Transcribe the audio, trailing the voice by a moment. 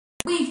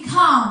We've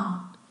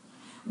come.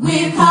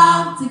 We've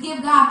come to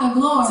give God the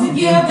glory. to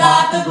give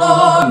God the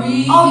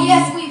glory. Oh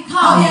yes, we've come.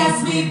 Oh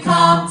yes, we've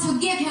come to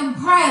give Him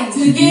praise.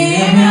 to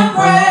give Him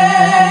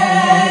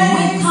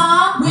praise.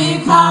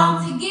 We've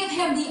come to give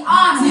Him the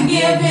honor.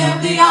 give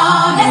Him the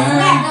honor.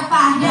 Let's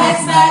magnify Him.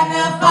 Let's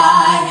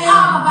magnify in Him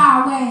all of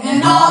our ways.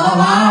 in all of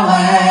our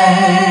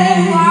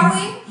ways. Who are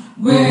we?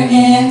 We're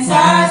interceding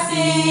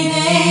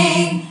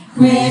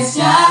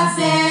Christian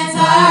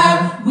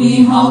Center.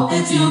 We hope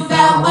that you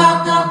felt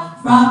welcome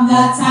from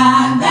the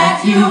time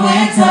that you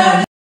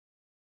entered.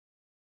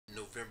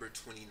 November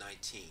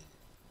 2019,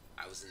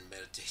 I was in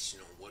meditation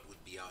on what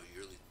would be our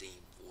yearly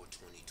theme for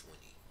 2020.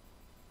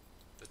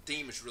 The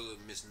theme is really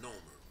a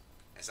misnomer,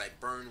 as I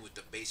burn with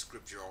the base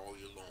scripture all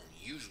year long.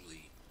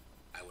 Usually,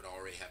 I would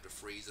already have the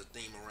phrase a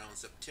theme around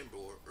September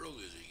or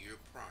earlier the year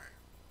prior.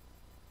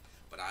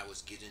 But I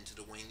was getting into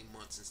the waning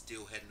months and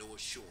still had no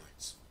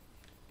assurance.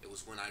 It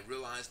was when I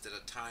realized that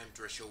a time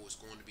threshold was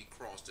going to be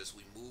crossed as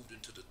we moved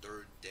into the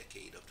third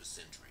decade of the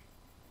century.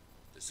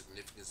 The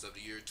significance of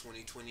the year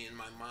 2020 in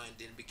my mind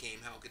then became,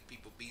 how could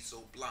people be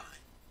so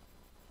blind?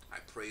 I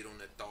prayed on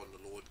that thought and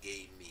the Lord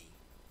gave me,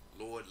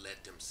 Lord,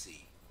 let them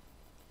see.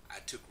 I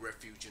took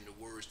refuge in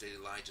the words that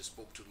Elijah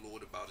spoke to the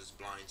Lord about his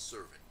blind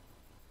servant.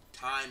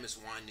 Time is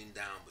winding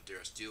down, but there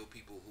are still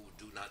people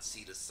who do not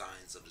see the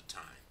signs of the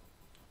time.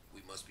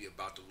 We must be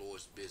about the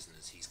Lord's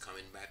business. He's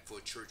coming back for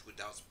a church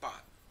without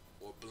spot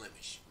or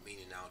blemish,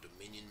 meaning our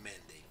dominion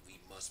mandate. We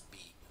must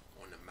be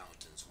on the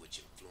mountains which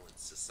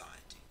influence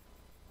society.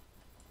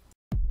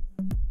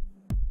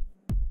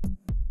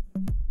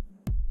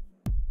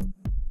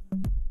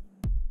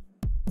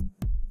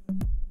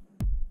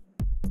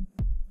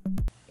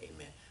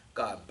 Amen.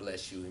 God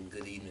bless you and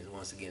good evening.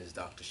 Once again, it's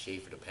Dr.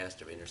 Schaefer, the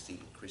pastor of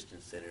Interceding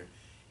Christian Center.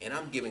 And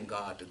I'm giving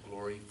God the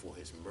glory for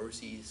His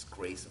mercy, His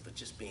grace, and for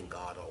just being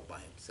God all by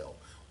Himself.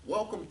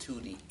 Welcome to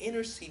the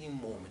Interceding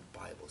Moment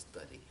Bible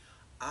Study.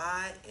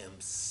 I am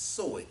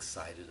so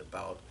excited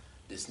about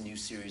this new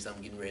series I'm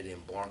getting ready to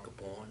embark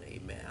upon.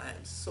 Amen. I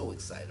am so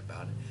excited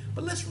about it.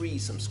 But let's read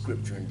some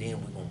scripture and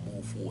then we're going to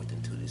move forth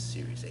into this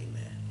series.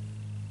 Amen.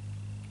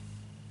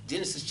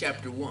 Genesis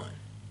chapter 1.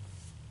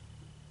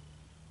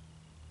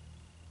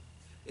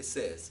 It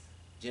says,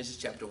 Genesis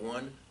chapter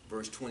 1,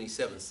 verse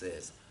 27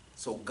 says,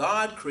 so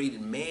God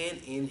created man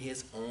in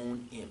His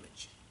own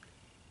image.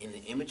 In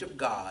the image of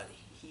God,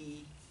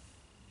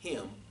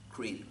 Him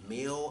created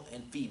male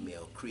and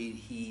female, created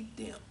He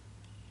them.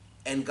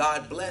 And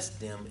God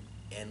blessed them,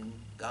 and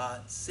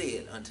God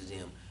said unto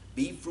them,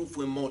 be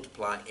fruitful and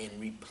multiply, and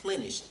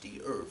replenish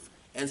the earth,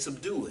 and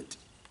subdue it,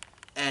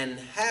 and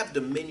have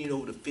dominion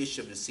over the fish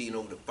of the sea, and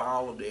over the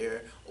fowl of the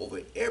air,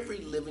 over every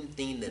living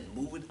thing that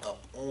moveth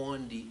up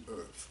on the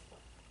earth.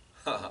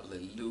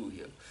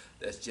 Hallelujah.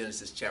 That's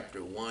Genesis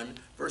chapter 1,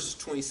 verses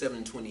 27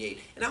 and 28.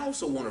 And I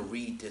also want to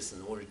read this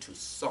in order to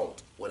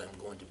salt what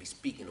I'm going to be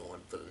speaking on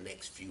for the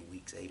next few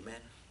weeks. Amen.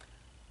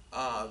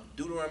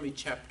 Deuteronomy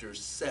chapter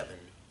 7,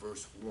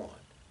 verse 1.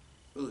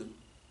 Really,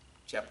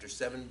 chapter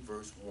 7,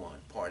 verse 1,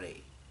 part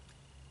A.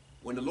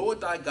 When the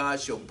Lord thy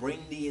God shall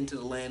bring thee into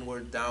the land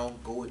where thou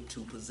goest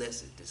to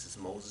possess it. This is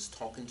Moses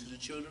talking to the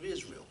children of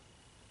Israel.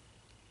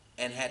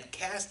 And had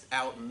cast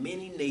out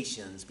many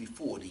nations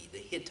before thee, the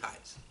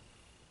Hittites,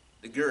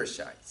 the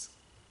Gershites,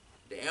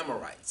 the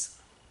Amorites,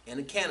 and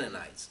the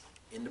Canaanites,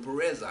 and the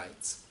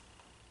Perizzites,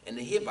 and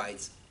the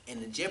Hivites,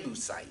 and the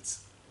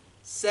Jebusites,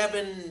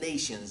 7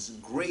 nations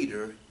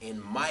greater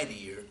and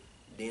mightier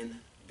than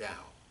thou.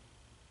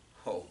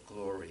 Oh,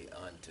 glory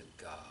unto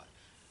God.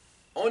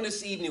 On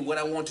this evening, what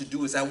I want to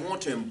do is I want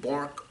to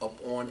embark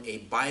upon a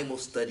Bible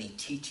study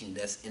teaching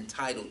that's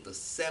entitled The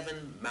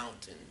 7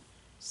 Mountain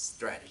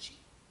Strategy.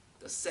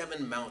 The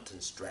 7 Mountain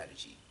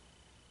Strategy.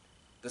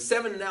 The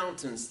seven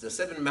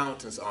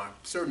mountains are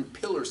certain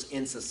pillars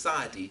in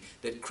society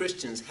that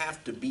Christians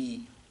have to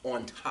be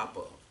on top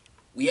of.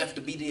 We have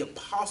to be the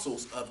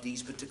apostles of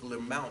these particular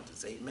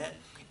mountains, amen?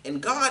 And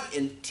God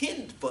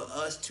intended for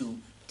us to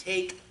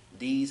take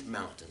these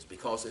mountains,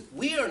 because if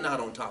we are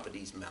not on top of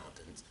these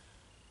mountains,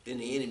 then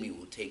the enemy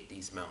will take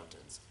these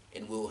mountains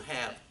and we'll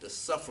have the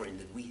suffering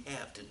that we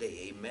have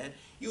today, amen?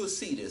 You will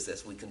see this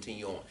as we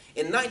continue on.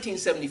 In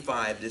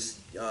 1975, this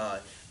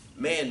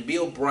man,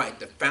 Bill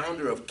Bright, the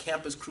founder of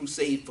Campus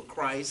Crusade for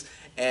Christ,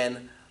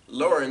 and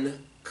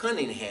Lauren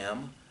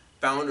Cunningham,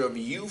 founder of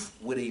Youth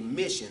with a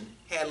Mission,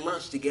 had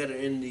lunch together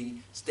in the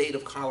state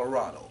of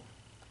Colorado.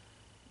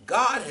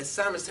 God has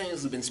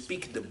simultaneously been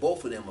speaking to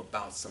both of them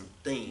about some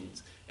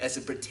things as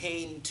it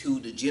pertained to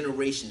the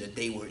generation that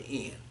they were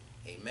in.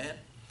 Amen.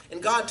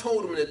 And God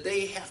told them that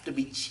they have to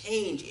be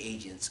change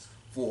agents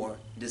for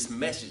this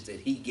message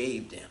that He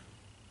gave them.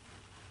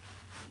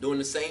 During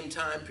the same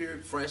time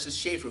period, Francis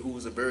Schaeffer, who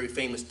was a very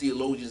famous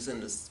theologian in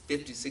the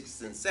 50s,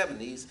 60s, and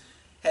 70s,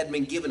 had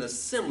been given a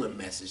similar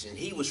message, and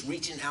he was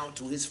reaching out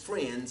to his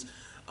friends,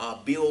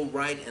 Bill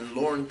Wright and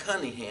Lauren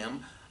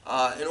Cunningham,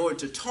 in order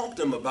to talk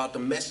to them about the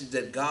message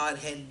that God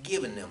had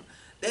given them.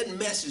 That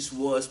message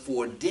was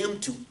for them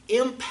to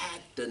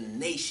impact the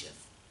nation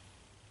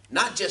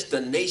not just the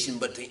nation,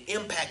 but to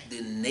impact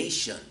the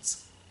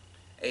nations.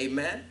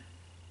 Amen.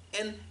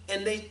 And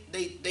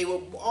they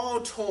were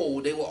all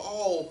told, they were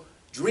all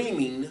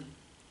dreaming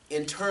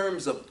in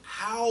terms of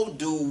how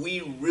do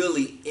we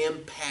really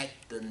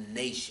impact the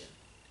nation?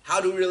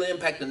 How do we really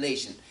impact the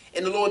nation?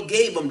 And the Lord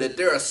gave them that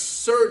there are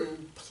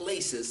certain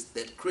places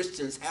that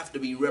Christians have to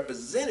be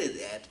represented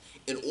at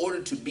in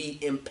order to be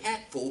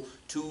impactful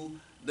to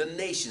the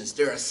nations.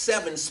 There are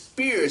 7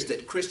 spheres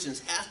that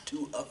Christians have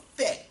to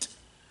affect,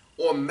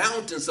 or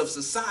mountains of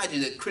society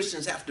that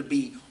Christians have to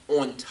be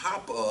on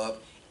top of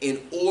in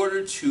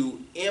order to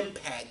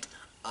impact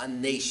a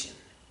nation.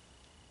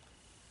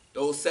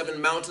 Those 7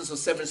 mountains or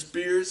 7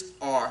 spheres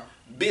are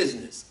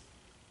business,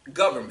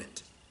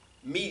 government,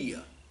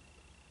 media,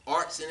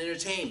 arts and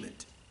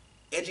entertainment,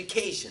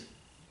 education,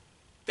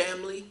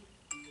 family,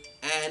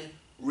 and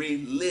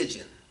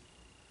religion.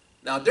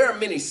 Now, there are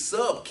many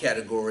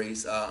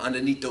subcategories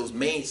underneath those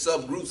main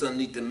subgroups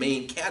underneath the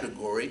main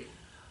category,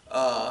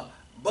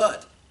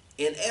 but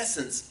in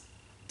essence,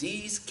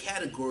 these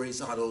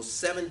categories are those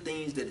 7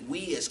 things that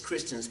we as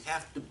Christians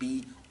have to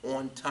be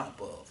on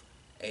top of.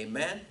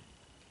 Amen?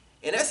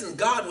 In essence,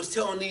 God was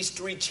telling these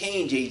 3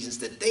 change agents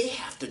that they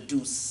have to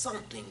do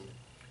something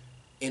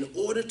in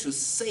order to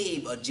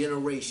save a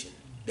generation.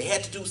 They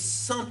had to do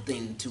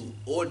something in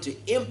order to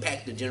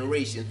impact the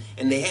generation,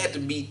 and they had to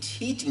be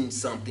teaching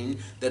something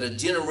that a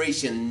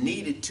generation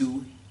needed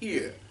to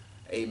hear.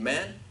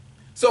 Amen?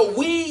 So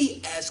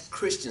we as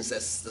Christians,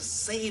 as the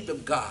saved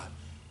of God,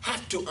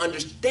 have to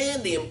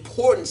understand the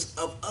importance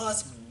of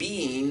us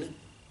being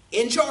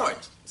in charge.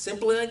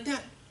 Simply like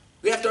that.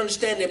 We have to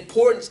understand the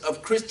importance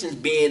of Christians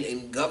being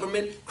in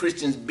government,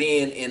 Christians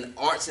being in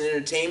arts and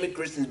entertainment,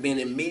 Christians being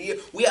in media.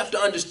 We have to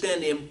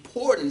understand the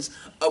importance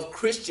of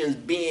Christians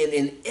being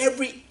in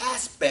every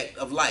aspect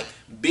of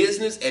life,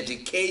 business,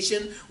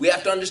 education. We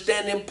have to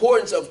understand the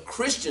importance of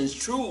Christians,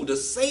 true, the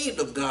saved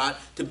of God,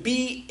 to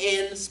be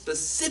in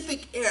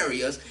specific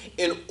areas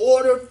in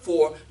order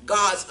for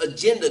God's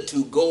agenda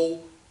to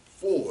go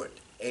forward.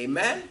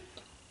 Amen?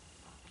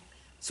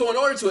 So in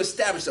order to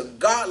establish a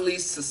godly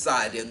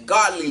society, a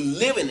godly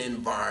living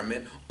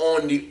environment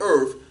on the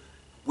earth,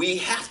 we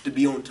have to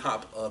be on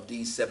top of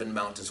these 7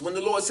 mountains. When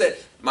the Lord said,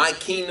 my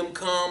kingdom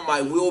come,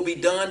 my will be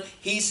done,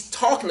 he's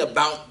talking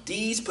about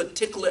these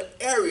particular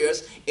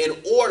areas in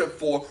order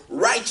for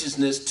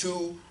righteousness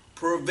to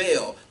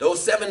prevail.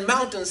 Those 7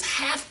 mountains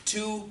have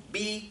to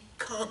be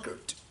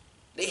conquered.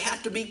 They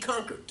have to be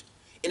conquered.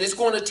 And it's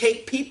going to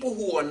take people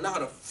who are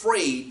not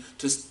afraid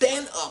to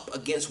stand up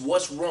against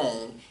what's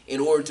wrong in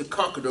order to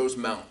conquer those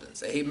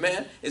mountains.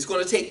 Amen? It's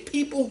going to take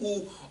people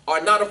who are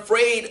not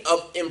afraid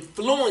of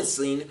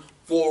influencing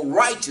for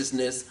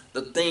righteousness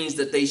the things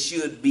that they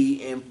should be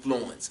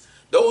influenced.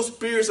 Those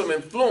spheres of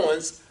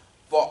influence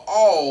for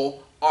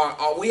all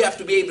are we have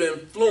to be able to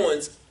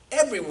influence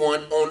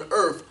everyone on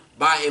earth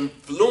by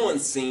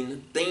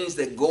influencing things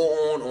that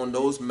go on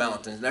those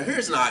mountains. Now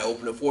here's an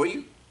eye-opener for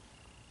you.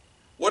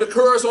 What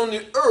occurs on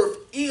the earth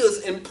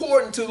is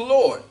important to the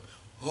Lord.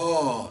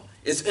 Oh,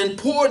 it's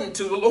important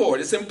to the Lord.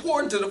 It's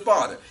important to the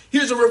Father.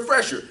 Here's a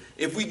refresher.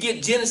 If we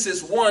get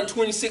Genesis 1,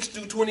 26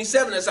 through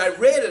 27, as I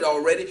read it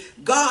already,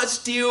 God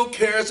still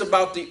cares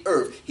about the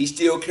earth. He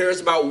still cares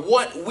about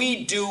what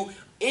we do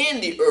in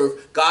the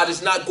earth. God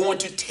is not going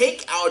to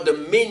take our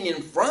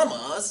dominion from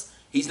us.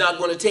 He's not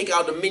going to take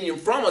our dominion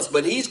from us,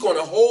 but he's going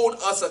to hold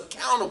us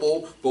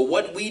accountable for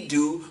what we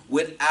do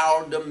with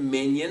our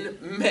dominion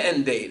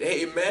mandate.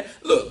 Amen.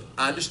 Look,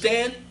 I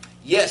understand.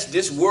 Yes,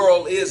 this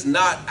world is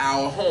not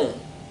our home.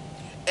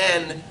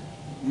 And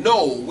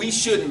no, we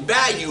shouldn't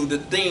value the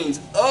things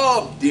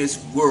of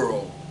this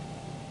world.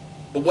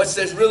 But what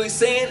that's really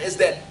saying is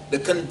that the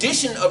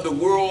condition of the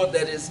world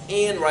that is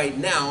in right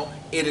now,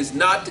 it is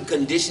not the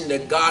condition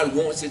that God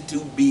wants it to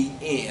be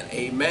in.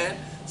 Amen.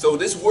 So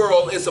this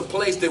world is a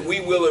place that we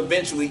will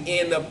eventually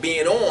end up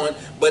being on,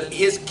 but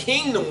his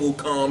kingdom will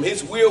come.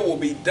 His will will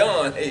be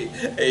done.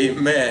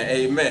 Amen.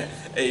 Amen.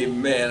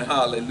 Amen.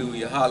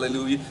 Hallelujah.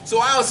 Hallelujah.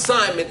 So our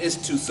assignment is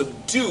to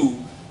subdue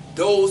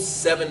those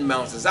 7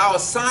 mountains. Our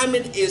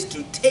assignment is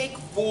to take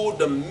full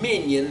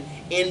dominion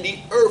in the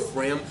earth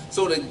realm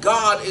so that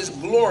God is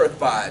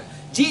glorified.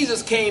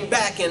 Jesus came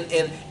back and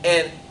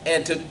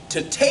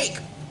to take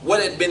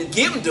what had been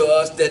given to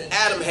us that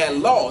Adam had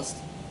lost.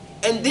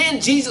 And then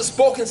Jesus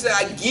spoke and said,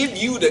 I give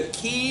you the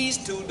keys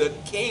to the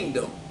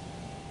kingdom.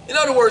 In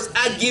other words,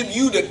 I give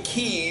you the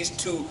keys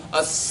to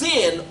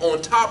ascend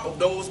on top of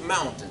those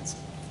mountains.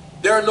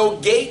 There are no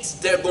gates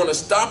that are going to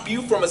stop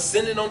you from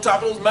ascending on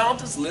top of those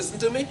mountains. Listen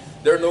to me.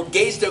 There are no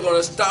gates that are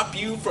going to stop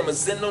you from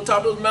ascending on top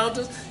of those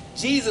mountains.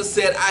 Jesus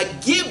said, I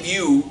give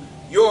you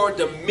your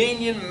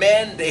dominion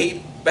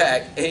mandate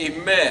back.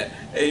 Amen.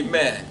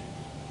 Amen.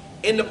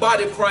 In the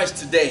body of Christ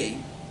today,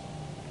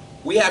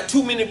 we have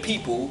too many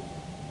people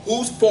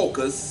whose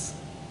focus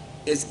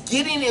is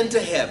getting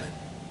into heaven,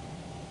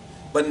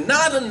 but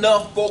not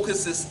enough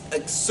focus is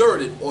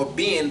exerted or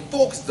being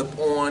focused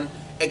upon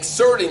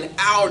exerting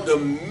our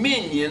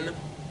dominion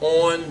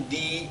on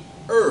the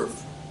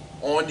earth.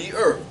 On the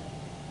earth.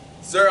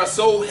 They are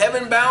so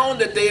heaven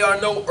bound that they are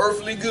no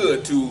earthly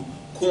good, to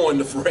coin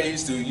the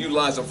phrase, to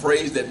utilize a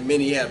phrase that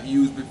many have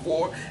used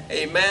before.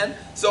 Amen.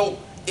 So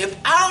if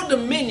our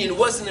dominion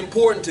wasn't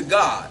important to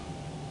God,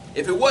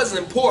 if it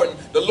wasn't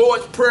important, the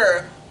Lord's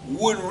Prayer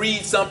would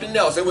read something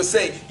else. It would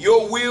say,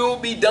 your will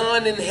be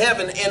done in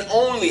heaven and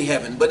only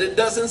heaven. But it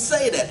doesn't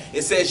say that.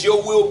 It says,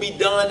 your will be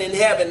done in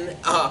heaven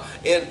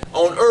and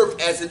on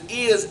earth as it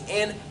is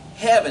in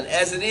heaven,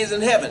 as it is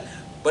in heaven.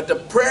 But the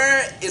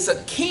prayer is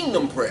a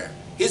kingdom prayer.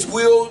 His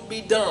will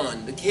be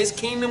done. His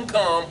kingdom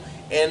come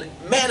and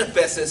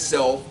manifest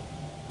itself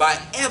by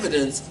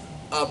evidence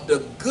of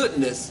the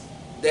goodness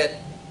that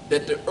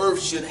the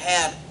earth should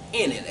have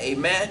in it.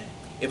 Amen.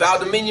 If our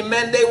dominion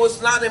mandate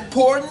was not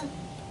important,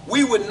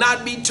 we would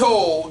not be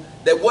told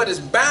that what is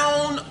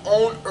bound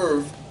on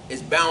earth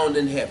is bound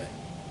in heaven.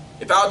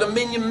 If our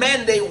dominion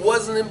mandate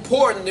wasn't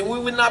important, then we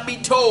would not be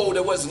told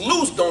that what's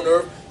loosed on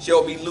earth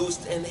shall be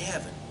loosed in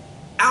heaven.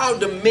 Our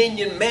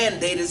dominion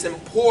mandate is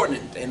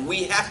important, and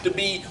we have to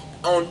be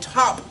on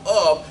top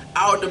of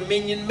our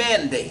dominion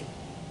mandate.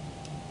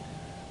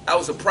 I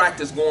was a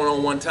practice going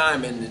on one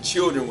time, and the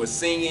children were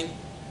singing,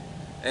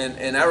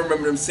 and I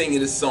remember them singing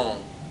this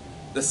song.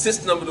 The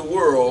system of the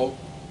world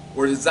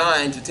were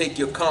designed to take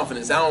your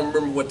confidence. I don't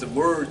remember what the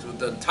words,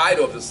 the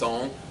title of the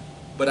song,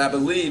 but I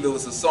believe it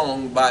was a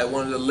song by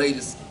one of the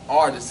latest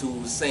artists who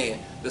was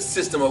saying, the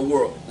system of the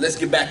world. Let's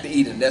get back to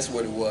Eden. That's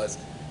what it was.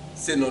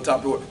 Sitting on top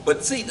of the world.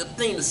 But see, the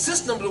thing, the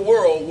system of the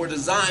world were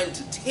designed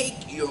to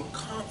take your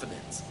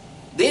confidence.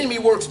 The enemy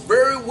works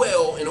very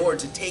well in order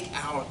to take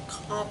our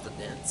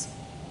confidence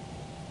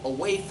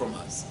away from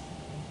us.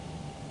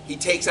 He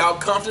takes our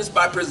confidence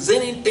by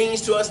presenting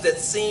things to us that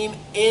seem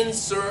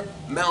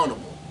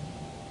insurmountable.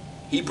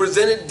 He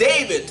presented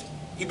David.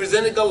 He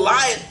presented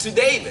Goliath to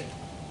David.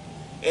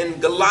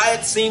 And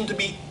Goliath seemed to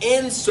be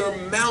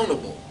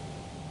insurmountable.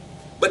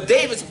 But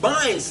David's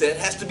mindset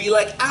has to be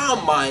like our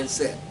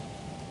mindset.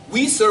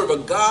 We serve a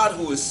God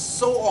who is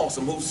so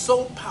awesome, who's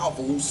so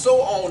powerful, who's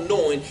so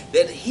all-knowing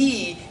that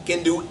he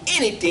can do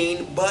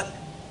anything but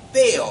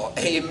fail.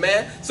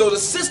 Amen. So the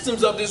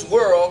systems of this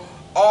world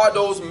are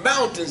those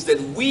mountains that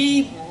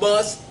we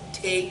must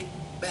take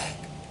back.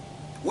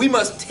 We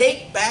must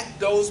take back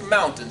those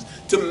mountains.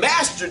 To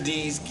master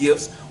these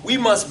gifts, we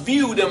must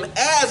view them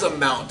as a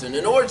mountain.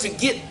 In order to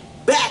get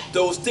back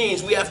those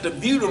things, we have to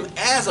view them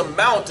as a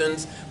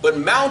mountains, but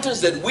mountains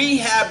that we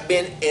have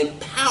been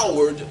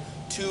empowered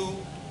to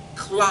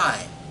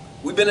climb.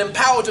 We've been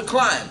empowered to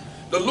climb.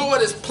 The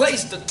Lord has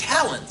placed the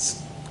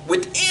talents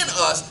within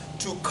us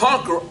to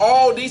conquer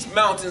all these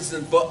mountains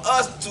and for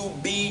us to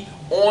be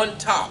on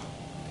top.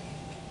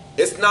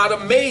 It's not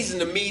amazing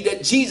to me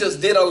that Jesus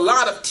did a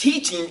lot of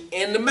teaching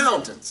in the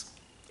mountains.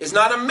 It's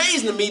not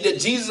amazing to me that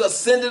Jesus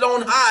ascended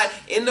on high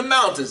in the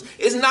mountains.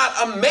 It's not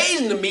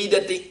amazing to me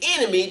that the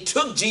enemy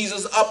took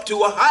Jesus up to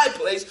a high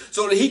place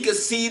so that he could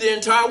see the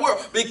entire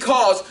world,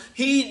 because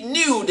he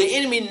knew, the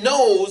enemy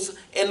knows,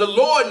 and the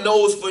Lord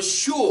knows for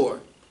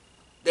sure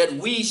that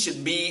we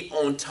should be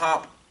on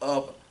top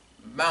of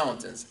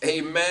mountains.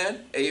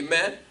 Amen.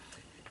 Amen.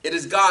 It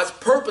is God's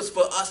purpose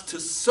for us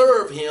to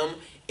serve him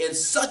in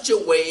such a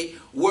way,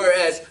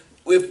 whereas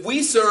if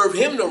we serve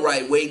him the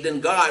right way, then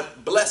God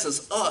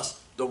blesses us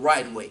the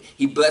right way.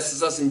 He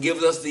blesses us and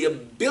gives us the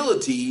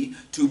ability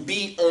to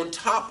be on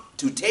top,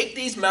 to take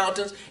these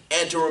mountains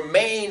and to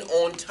remain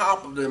on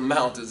top of the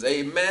mountains.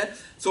 Amen.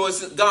 So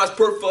it's God's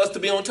purpose for us to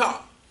be on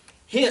top.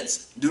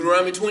 Hence,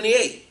 Deuteronomy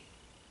 28.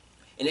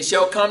 And it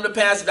shall come to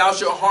pass, thou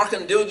shalt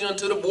hearken diligently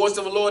unto the voice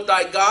of the Lord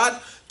thy God,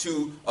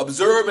 to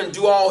observe and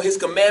do all his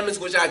commandments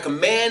which I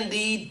command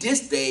thee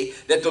this day,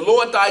 that the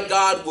Lord thy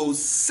God will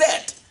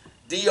set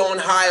thee on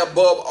high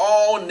above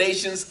all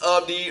nations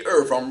of the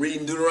earth. I'm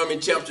reading Deuteronomy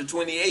chapter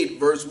 28,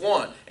 verse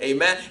 1.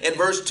 Amen. And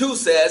verse 2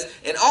 says,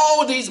 and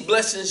all these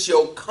blessings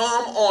shall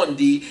come on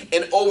thee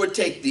and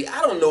overtake thee.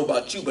 I don't know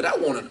about you, but I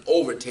want an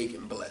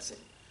overtaking blessing.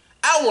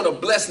 I want a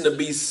blessing to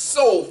be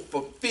so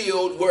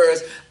fulfilled,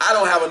 whereas I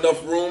don't have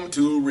enough room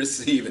to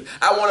receive it.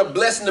 I want a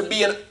blessing to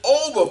be an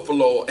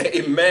overflow.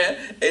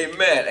 Amen.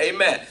 Amen.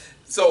 Amen.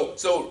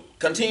 So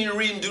continue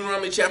reading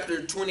Deuteronomy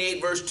chapter 28,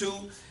 verse 2.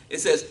 It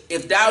says,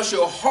 if thou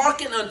shalt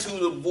hearken unto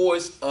the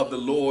voice of the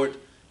Lord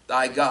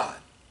thy God.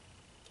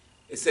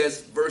 It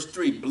says, verse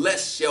 3,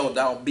 blessed shalt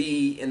thou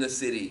be in the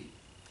city,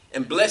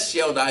 and blessed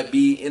shall thy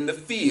be in the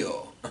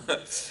field.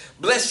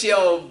 Blessed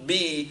shall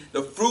be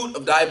the fruit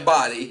of thy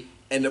body,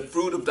 and the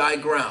fruit of thy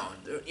ground,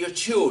 your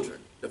children,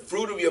 the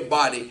fruit of your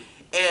body,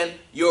 and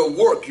your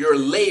work, your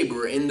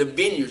labor in the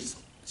vineyards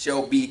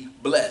shall be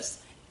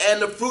blessed.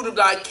 And the fruit of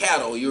thy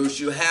cattle, you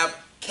shall have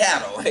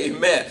cattle,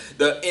 amen.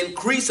 The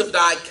increase of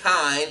thy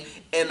kind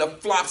and the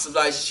flocks of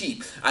thy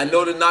sheep. I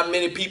know that not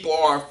many people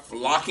are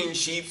flocking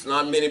sheep.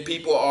 Not many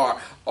people are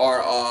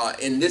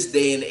in this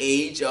day and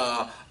age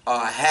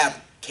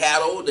have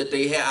cattle that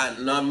they have.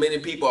 Not many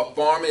people are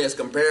farming as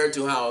compared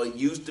to how it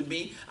used to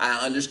be.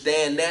 I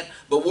understand that.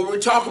 But what we're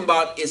talking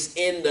about is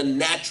in the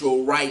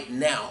natural right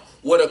now.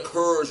 What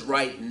occurs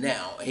right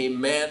now.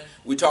 Amen.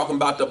 We're talking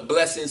about the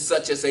blessings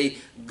such as a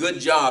good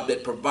job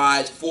that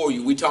provides for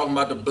you. We're talking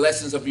about the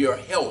blessings of your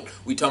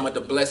health. We're talking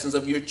about the blessings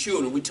of your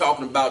children. We're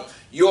talking about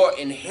your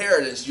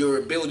inheritance, your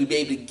ability to be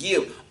able to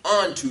give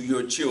unto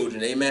your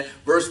children. Amen.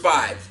 Verse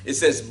 5, it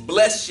says,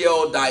 blessed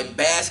shall thy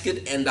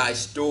basket and thy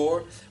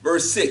store.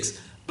 Verse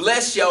 6,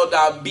 blessed shall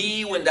thou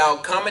be when thou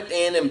comest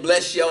in, and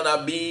blessed shall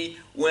thou be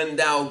when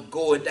thou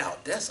goest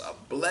out. That's a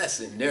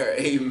blessing there.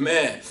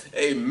 Amen.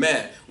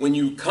 Amen. When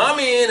you come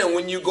in and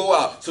when you go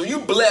out. So you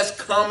blessed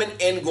coming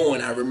and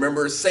going. I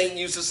remember a saint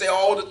used to say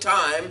all the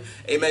time,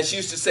 amen, she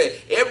used to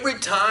say, every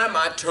time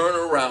I turn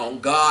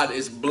around, God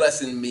is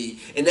blessing me.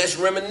 And that's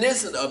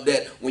reminiscent of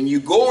that. When you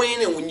go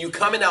in and when you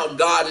coming out,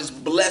 God is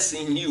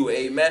blessing you.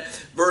 Amen.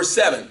 Verse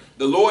 7,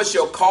 the Lord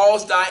shall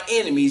cause thy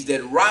enemies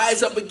that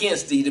rise up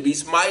against thee to be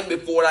smitten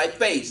before thy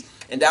face,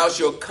 and thou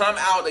shalt come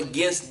out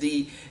against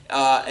thee,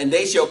 and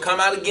they shall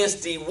come out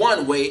against thee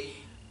one way,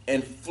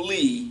 and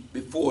flee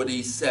before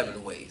thee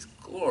 7 ways.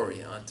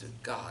 Glory unto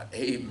God.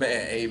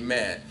 Amen.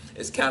 Amen.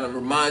 It kind of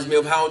reminds me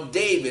of how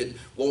David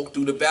walked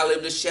through the valley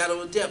of the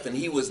shadow of death, and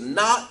he was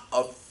not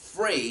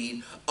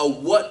afraid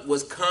of what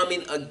was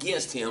coming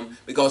against him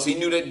because he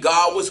knew that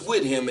God was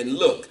with him. And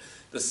look,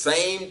 the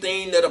same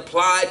thing that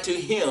applied to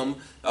him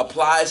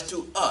applies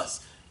to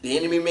us. The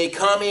enemy may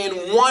come in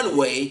one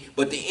way,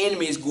 but the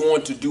enemy is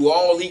going to do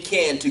all he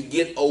can to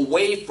get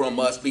away from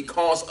us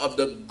because of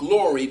the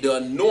glory, the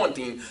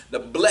anointing, the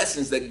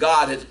blessings that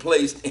God has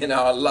placed in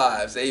our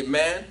lives.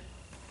 Amen.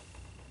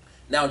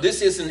 Now,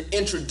 this is an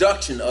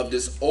introduction of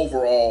the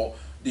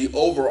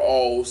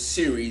overall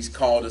series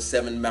called The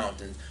 7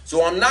 Mountains.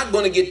 So I'm not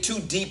going to get too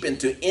deep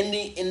into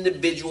any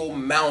individual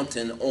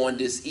mountain on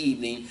this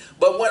evening.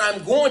 But what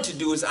I'm going to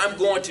do is I'm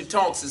going to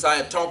talk, since I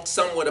have talked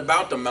somewhat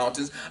about the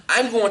mountains,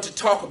 I'm going to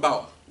talk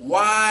about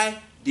why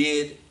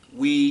did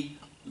we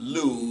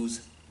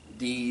lose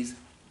these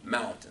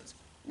mountains?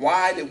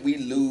 Why did we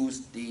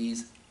lose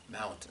these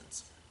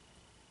mountains?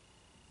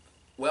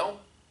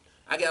 Well,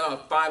 I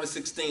got 5 or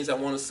 6 things I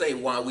want to say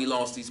why we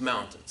lost these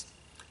mountains.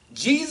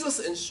 Jesus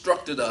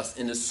instructed us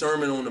in the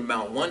Sermon on the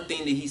Mount. One thing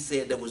that he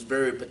said that was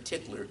very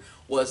particular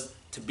was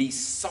to be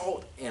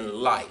salt and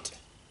light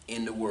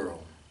in the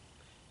world.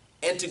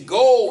 And to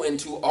go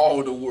into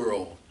all the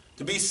world.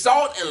 To be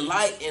salt and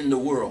light in the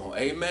world.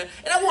 Amen.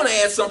 And I want to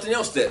add something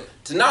else there.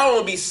 To not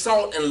only be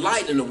salt and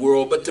light in the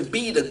world, but to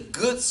be the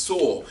good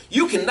soil.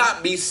 You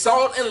cannot be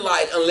salt and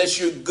light unless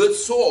you're good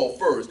soil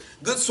first.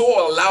 Good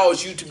soil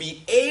allows you to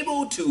be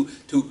able to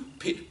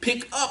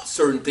pick up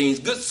certain things.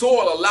 Good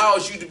soil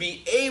allows you to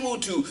be able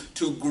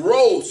to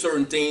grow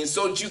certain things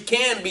so that you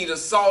can be the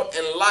salt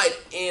and light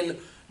in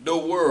the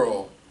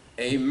world.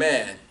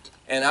 Amen.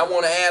 And I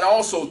want to add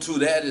also to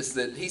that is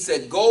that he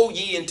said, go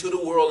ye into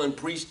the world and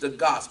preach the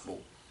gospel.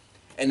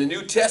 And the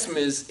New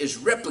Testament is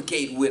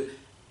replicate with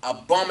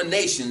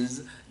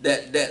abominations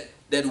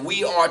that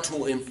we are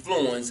to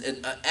influence,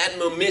 and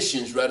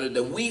admonitions rather,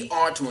 that we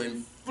are to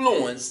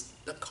influence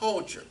the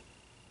culture.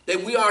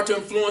 That we are to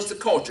influence the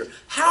culture.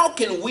 How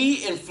can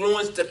we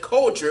influence the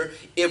culture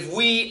if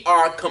we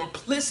are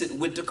complicit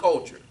with the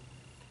culture?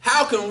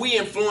 How can we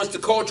influence the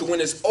culture when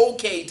it's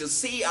okay to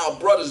see our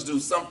brothers do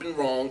something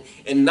wrong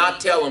and not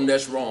tell them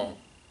that's wrong?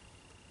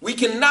 We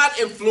cannot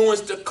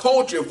influence the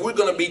culture if we're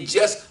going to be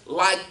just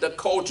like the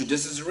culture.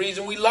 This is the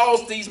reason we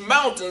lost these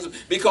mountains,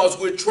 because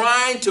we're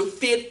trying to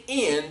fit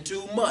in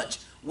too much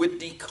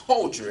with the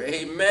culture.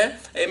 Amen.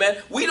 Amen.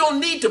 We don't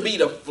need to be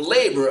the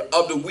flavor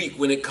of the week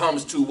when it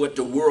comes to what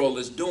the world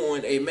is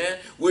doing. Amen.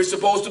 We're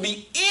supposed to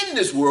be in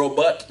this world,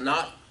 but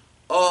not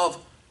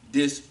of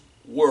this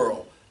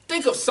world.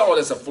 Think of salt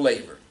as a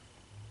flavor,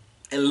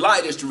 and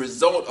light is the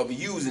result of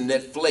using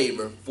that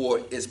flavor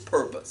for its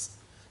purpose.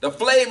 The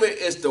flavor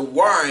is the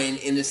wiring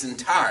in its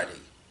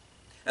entirety.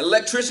 An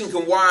electrician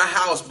can wire a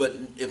house, but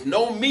if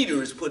no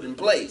meter is put in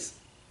place,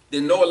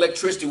 then no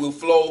electricity will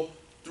flow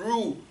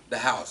through the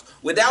house.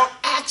 Without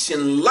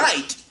action,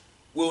 light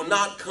will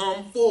not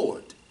come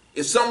forward.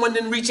 If someone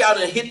didn't reach out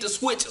and hit the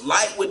switch,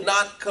 light would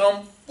not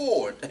come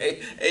forward.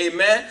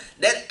 Amen.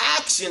 That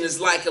action is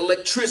like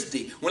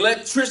electricity. When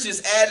electricity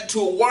is added to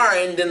a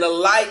wiring, then the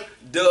light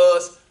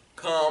does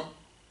come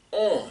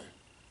on.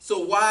 So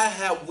why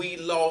have we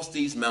lost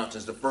these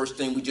mountains? The first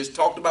thing we just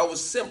talked about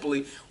was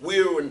simply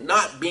we were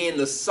not being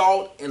the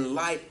salt and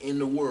light in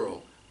the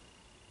world.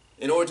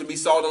 In order to be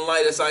salt and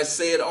light, as I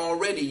said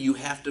already, you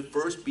have to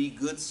first be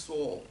good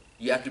soil.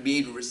 You have to be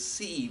able to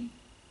receive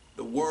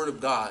the word of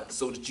God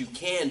so that you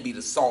can be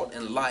the salt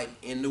and light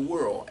in the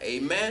world.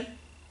 Amen.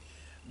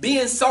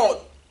 Being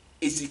salt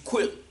can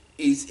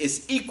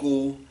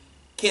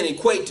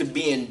equate to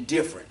being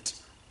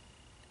different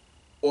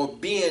or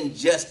being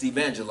just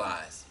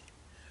evangelized.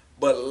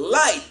 But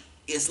light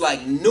is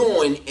like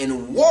knowing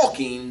and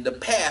walking the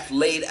path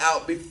laid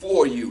out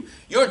before you.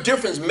 Your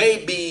difference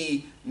may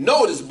be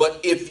noticed, but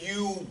if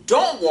you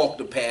don't walk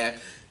the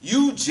path,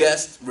 you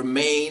just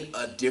remain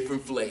a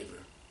different flavor.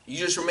 You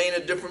just remain a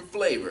different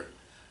flavor.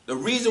 The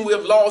reason we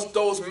have lost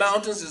those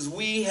mountains is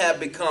we have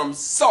become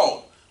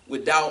salt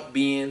without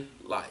being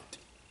light.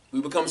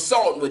 We become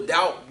salt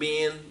without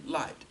being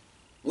light.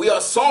 We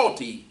are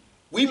salty.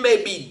 We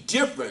may be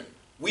different.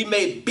 We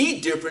may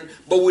be different,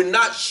 but we're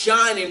not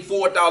shining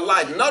forth our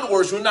light. In other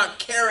words, we're not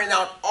carrying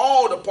out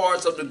all the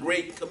parts of the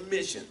Great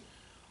Commission.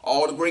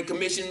 All the Great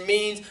Commission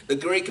means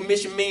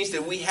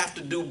that we have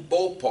to do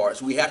both parts.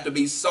 We have to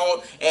be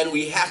salt and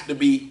we have to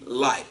be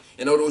light.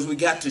 In other words, we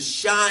got to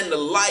shine the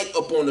light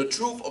upon the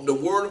truth of the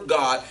Word of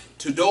God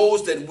to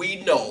those that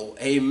we know.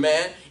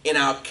 Amen. In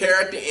our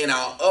character, in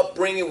our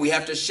upbringing, we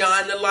have to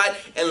shine the light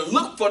and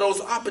look for those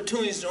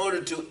opportunities in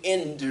order to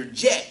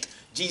interject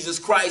Jesus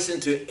Christ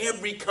into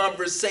every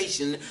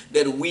conversation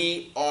that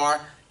we are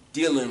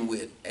dealing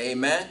with.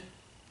 Amen.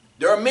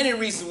 There are many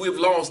reasons we've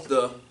lost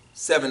the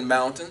 7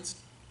 mountains.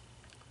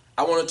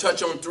 I want to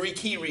touch on 3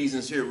 key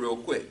reasons here real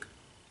quick.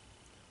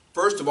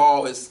 First of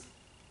all is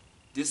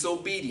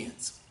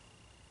disobedience.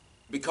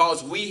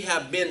 Because we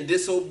have been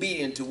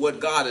disobedient to what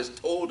God has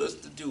told us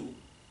to do,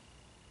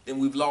 then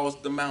we've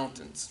lost the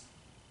mountains.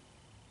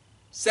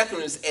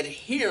 Second is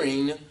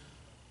adhering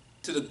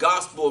to the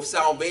gospel of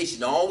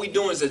salvation. All we're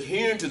doing is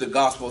adhering to the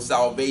gospel of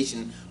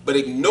salvation, but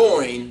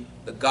ignoring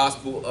the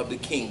gospel of the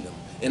kingdom.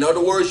 In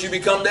other words, you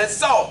become that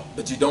salt,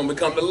 but you don't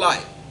become the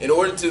light. In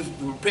order to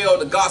propel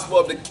the gospel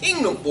of the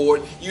kingdom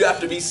forward, you have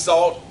to be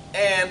salt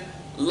and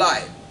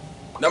light.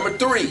 Number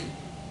 3,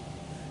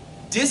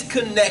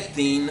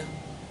 disconnecting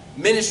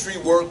ministry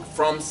work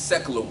from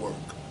secular work.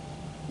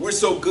 We're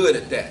so good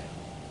at that.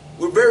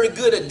 We're very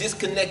good at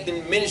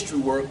disconnecting ministry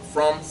work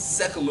from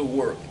secular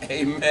work.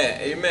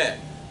 Amen. Amen.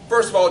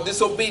 First of all,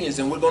 disobedience,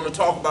 and we're going to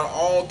talk about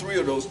all 3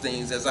 of those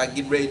things as I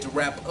get ready to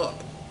wrap up.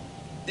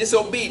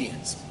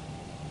 Disobedience.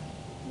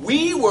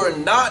 We were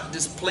not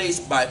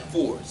displaced by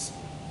force.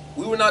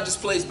 We were not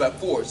displaced by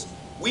force.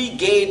 We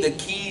gave the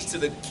keys to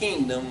the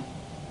kingdom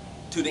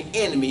to the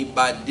enemy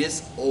by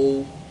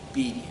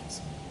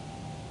disobedience.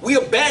 We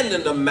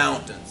abandoned the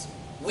mountains.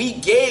 We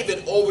gave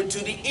it over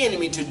to the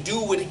enemy to do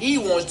what he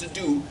wants to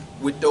do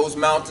with those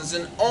mountains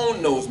and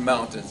own those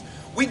mountains.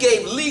 We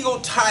gave legal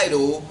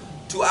title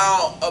to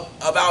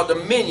our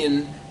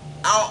dominion.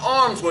 Our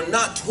arms were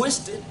not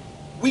twisted.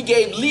 We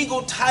gave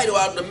legal title,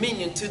 our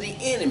dominion, to the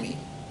enemy.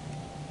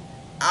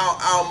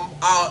 Our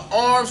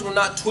arms were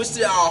not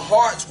twisted. Our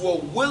hearts were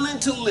willing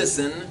to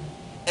listen,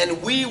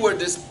 and we were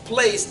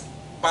displaced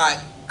by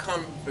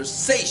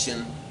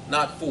conversation,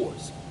 not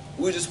force.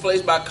 We were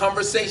displaced by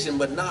conversation,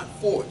 but not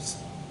force.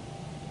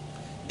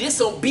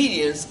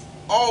 Disobedience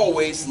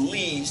always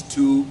leads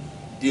to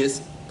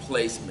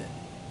displacement.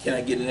 Can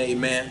I get an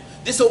amen?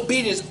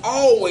 Disobedience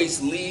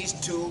always leads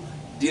to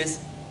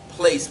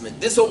displacement.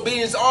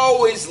 Disobedience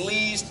always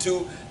leads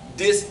to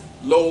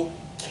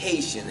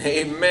dislocation.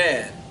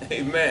 Amen.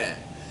 Amen.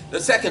 The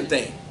second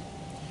thing,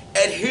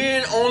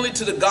 adhering only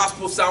to the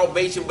gospel of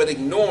salvation, but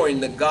ignoring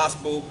the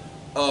gospel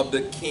of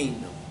the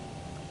kingdom.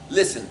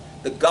 Listen,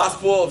 the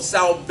gospel of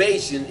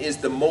salvation is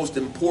the most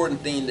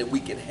important thing that we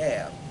can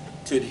have,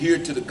 to adhere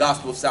to the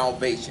gospel of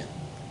salvation.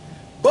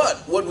 But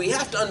what we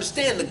have to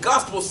understand, the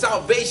gospel of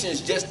salvation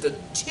is just the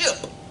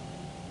tip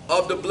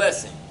of the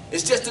blessing.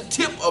 It's just the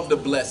tip of the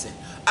blessing.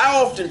 I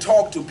often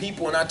talk to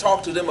people, and I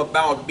talk to them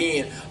about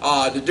being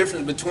the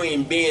difference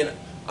between being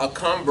a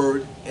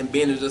convert and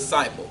being a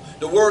disciple.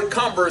 The word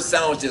convert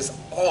sounds just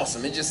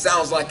awesome. It just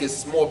sounds like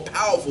it's more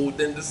powerful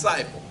than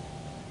disciple.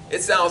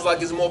 It sounds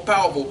like it's more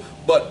powerful,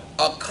 but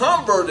a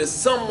convert is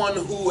someone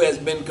who has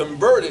been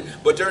converted,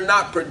 but they're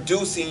not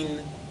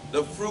producing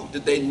the fruit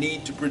that they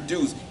need to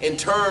produce in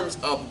terms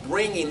of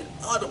bringing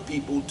other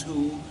people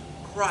to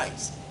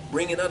Christ.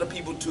 Bringing other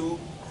people to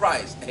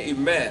Christ.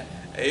 Amen.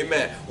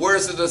 Amen.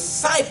 Whereas a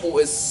disciple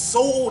is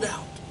sold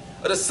out.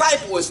 A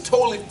disciple is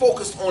totally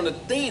focused on the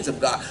things of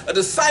God. A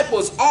disciple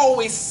is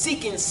always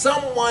seeking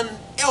someone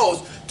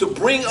else to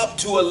bring up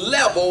to a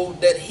level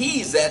that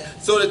he's at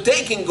so that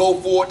they can go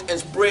forth and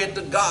spread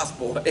the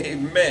gospel.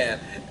 Amen.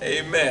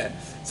 Amen.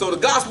 So the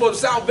gospel of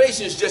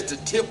salvation is just the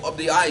tip of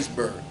the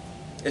iceberg.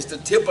 It's the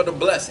tip of the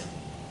blessing.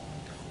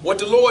 What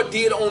the Lord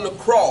did on the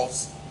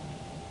cross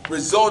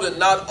resulted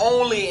not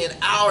only in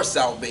our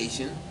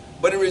salvation,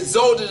 but it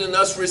resulted in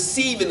us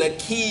receiving the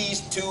keys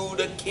to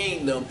the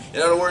kingdom.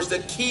 In other words, the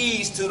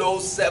keys to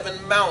those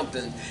 7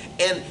 mountains.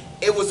 And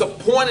it was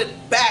appointed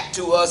back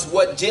to us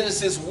what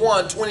Genesis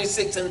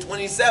 1:26 and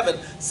 27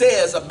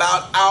 says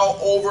about our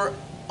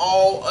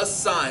overall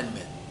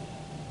assignment.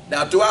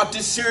 Now, throughout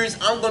this series,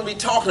 I'm going to be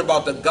talking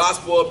about the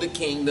gospel of the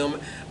kingdom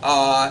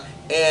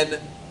and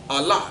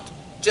a lot.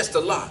 Just a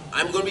lot.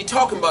 I'm going to be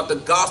talking about the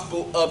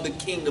gospel of the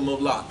kingdom a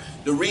lot.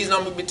 The reason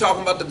I'm going to be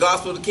talking about the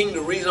gospel of the kingdom,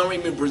 the reason I'm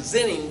going to be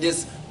presenting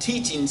this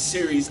teaching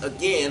series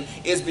again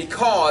is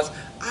because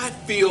I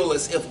feel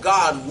as if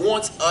God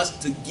wants us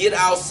to get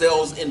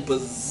ourselves in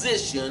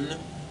position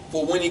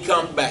for when he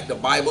comes back. The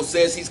Bible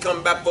says he's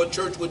coming back for a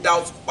church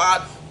without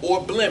spot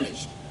or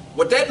blemish.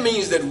 What that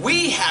means is that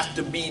we have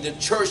to be the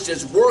church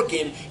that's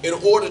working in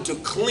order to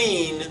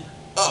clean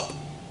up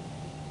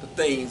the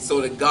things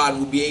so that God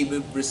will be able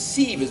to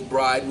receive his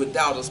bride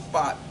without a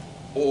spot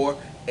or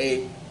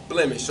a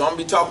blemish. So I'm going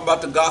to be talking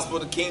about the gospel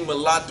of the kingdom a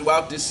lot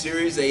throughout this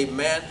series,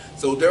 amen.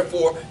 So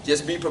therefore,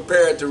 just be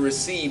prepared to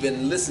receive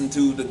and listen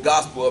to the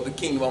gospel of the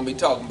kingdom I'm going to be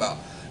talking about.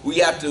 We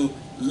have to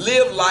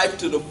live life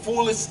to the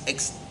fullest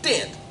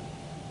extent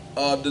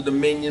of the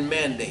dominion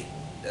mandate.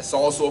 That's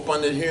also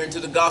upon adhering to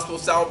the gospel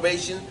of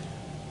salvation,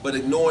 but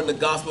ignoring the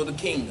gospel of the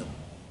kingdom.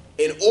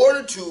 In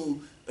order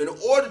to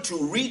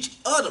reach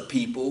other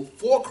people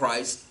for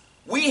Christ,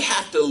 we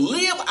have to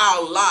live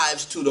our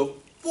lives to the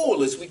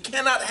fullest. We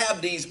cannot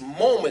have these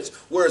moments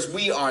whereas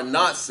we are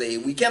not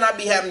saved. We cannot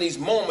be having these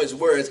moments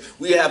whereas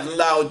we have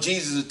allowed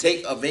Jesus to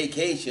take a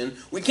vacation.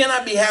 We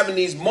cannot be having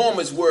these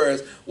moments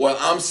whereas, well,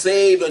 I'm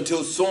saved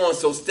until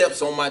so-and-so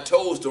steps on my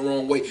toes the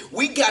wrong way.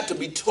 We got to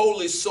be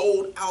totally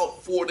sold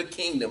out for the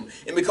kingdom.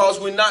 And because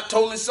we're not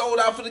totally sold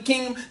out for the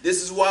kingdom,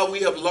 this is why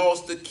we have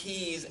lost the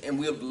keys and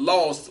we've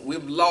lost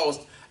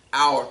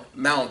our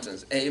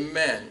mountains.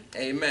 Amen.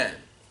 Amen.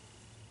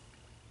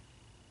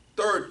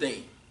 Third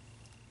thing.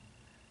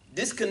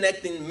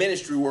 Disconnecting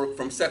ministry work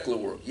from secular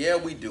work. Yeah,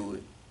 we do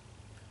it.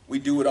 We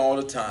do it all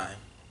the time.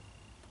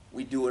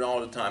 We do it all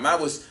the time. I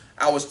was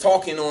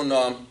talking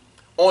on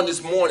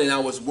this morning. I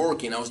was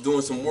working. I was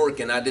doing some work,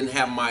 and I didn't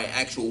have my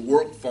actual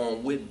work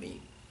phone with me.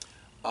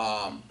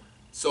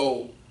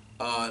 So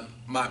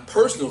my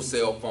personal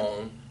cell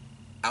phone,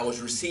 I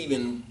was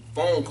receiving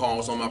phone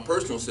calls on my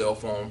personal cell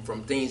phone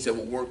from things that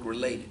were work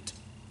related,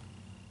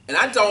 and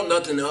I thought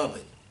nothing of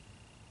it.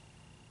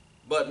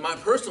 But my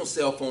personal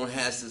cell phone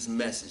has this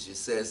message. It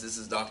says, "This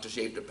is Dr.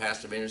 Schaefer,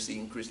 pastor of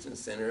Interceding Christian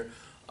Center.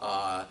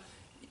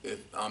 If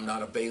I'm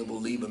not available,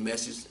 leave a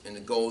message." And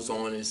it goes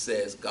on and it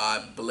says,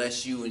 "God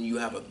bless you and you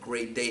have a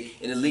great day."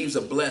 And it leaves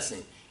a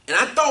blessing. And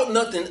I thought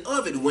nothing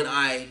of it when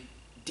I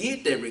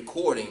did that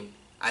recording.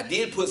 I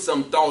did put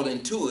some thought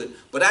into it,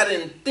 but I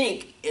didn't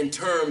think in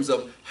terms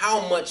of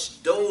how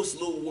much those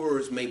little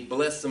words may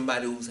bless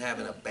somebody who's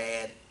having a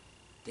bad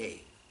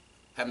day.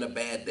 Having a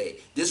bad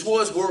day. This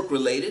was work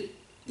related.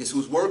 This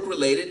was work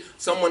related.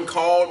 Someone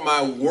called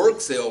my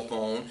work cell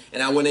phone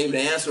and I wasn't able to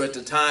answer at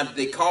the time that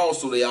they called,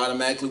 so they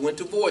automatically went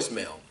to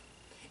voicemail.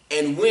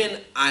 And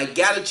when I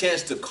got a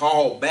chance to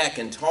call back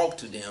and talk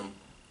to them,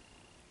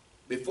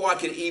 before I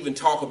could even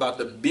talk about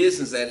the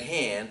business at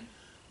hand,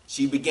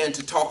 she began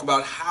to talk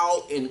about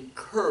how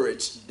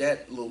encouraged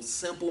that little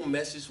simple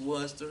message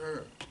was to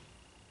her.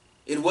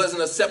 It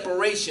wasn't a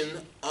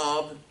separation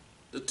of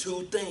the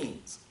two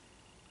things.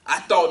 I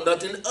thought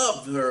nothing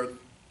of her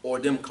or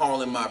them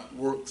calling my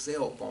work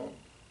cell phone.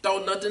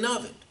 Thought nothing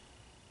of it.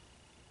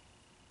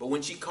 But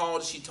when she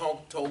called, she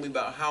told me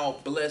about how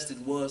blessed it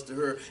was to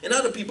her. And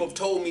other people have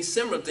told me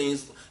similar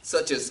things,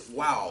 such as,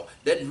 "Wow,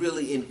 that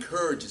really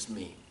encourages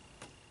me."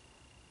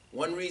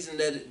 One reason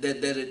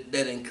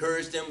that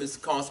encouraged them is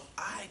because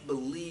I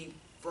believe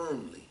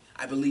firmly,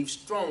 I believe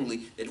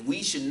strongly that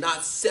we should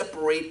not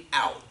separate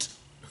out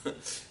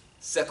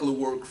secular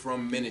work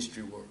from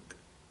ministry work.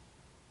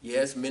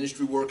 Yes,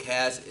 ministry work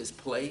has its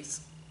place.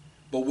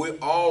 But we're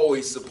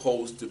always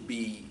supposed to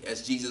be,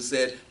 as Jesus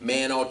said,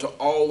 man ought to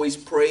always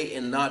pray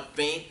and not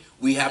faint.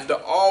 We have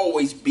to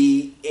always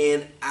be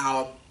in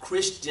our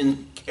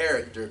Christian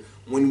character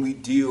when we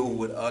deal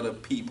with other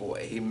people.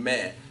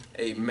 Amen.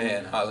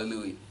 Amen.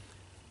 Hallelujah.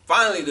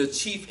 Finally, the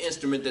chief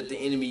instrument that the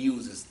enemy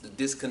uses, the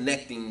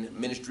disconnecting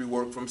ministry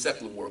work from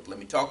secular work. Let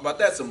me talk about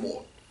that some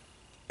more.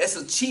 It's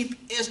a chief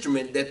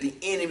instrument that the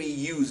enemy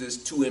uses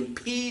to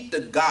impede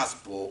the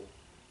gospel.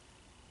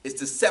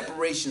 It's the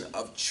separation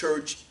of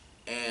church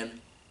and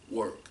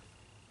work.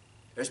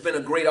 There's been a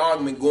great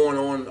argument going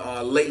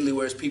on lately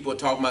where people are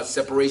talking about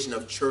separation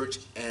of church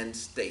and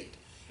state.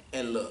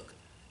 And look,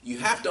 you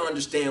have to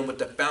understand what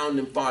the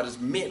founding fathers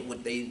meant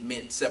when they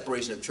meant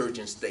separation of church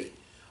and state.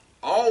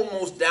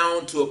 Almost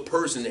down to a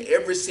person,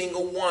 every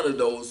single one of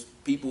those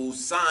people who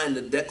signed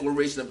the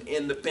Declaration of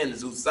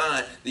Independence, who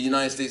signed the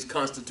United States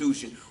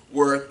Constitution,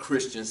 were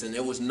Christians, and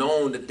it was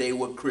known that they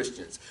were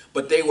Christians.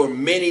 But there were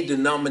many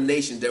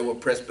denominations. There were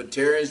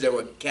Presbyterians, there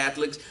were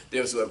Catholics,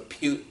 there were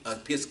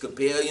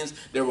Episcopalians,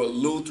 there were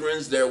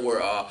Lutherans, there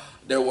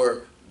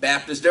were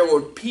Baptists, there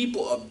were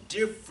people of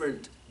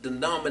different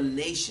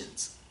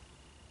denominations.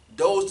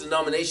 Those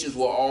denominations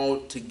were all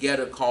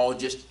together called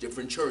just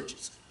different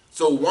churches.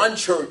 So one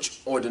church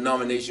or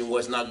denomination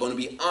was not going to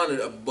be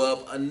honored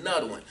above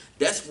another one.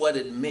 That's what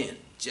it meant,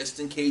 just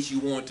in case you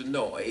want to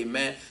know.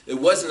 Amen. It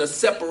wasn't a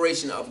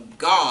separation of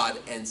God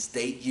and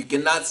state. You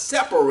cannot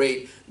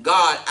separate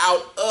God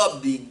out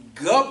of the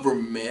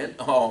government.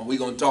 Oh, we're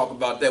going to talk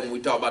about that when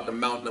we talk about the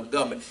mountain of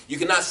government. You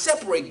cannot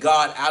separate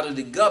God out of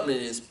the government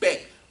and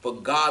expect for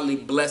godly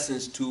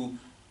blessings to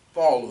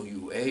follow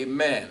you.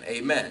 Amen.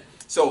 Amen.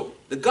 So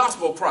the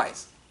gospel of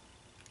Christ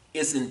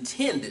is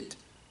intended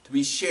to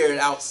be shared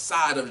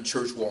outside of the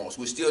church walls.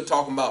 We're still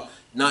talking about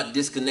not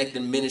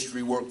disconnecting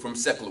ministry work from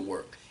secular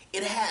work.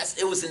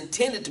 It was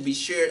intended to be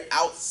shared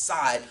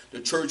outside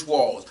the church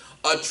walls.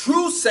 A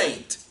true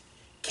saint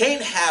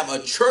can't have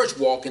a church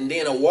walk and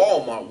then a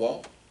Walmart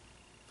walk.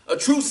 A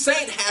true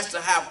saint has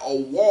to have a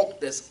walk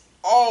that's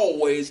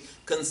always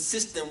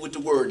consistent with the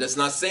word. That's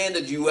not saying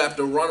that you have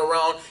to run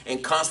around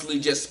and constantly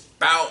just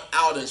spout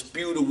out and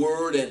spew the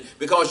word, and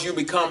because you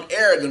become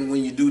arrogant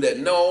when you do that.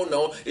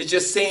 No, it's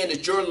just saying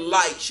that your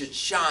light should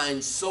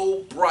shine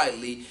so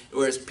brightly,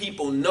 whereas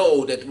people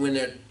know that when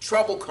their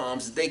trouble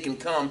comes, they can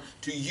come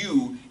to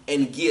you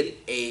and get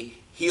a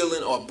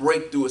healing or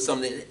breakthrough or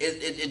something.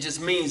 It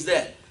just means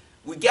that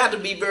we got to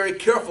be very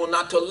careful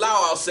not to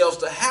allow ourselves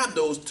to have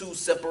those two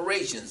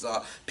separations.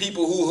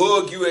 People who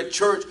hug you at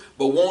church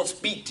but won't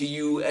speak to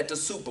you at the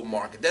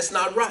supermarket. That's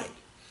not right.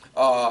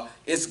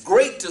 It's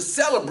great to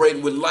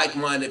celebrate with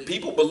like-minded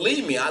people.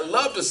 Believe me, I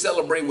love to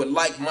celebrate with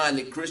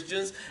like-minded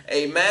Christians.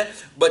 Amen.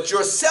 But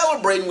your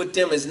celebrating with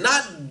them is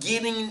not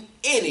getting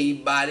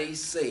anybody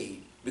saved,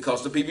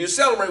 because the people you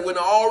celebrate with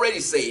are already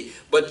saved.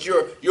 But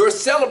you're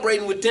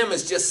celebrating with them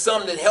is just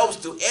something that helps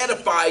to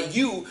edify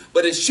you,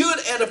 but it should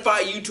edify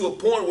you to a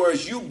point where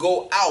as you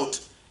go out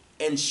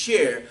and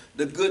share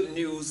the good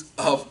news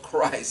of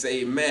Christ.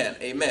 Amen.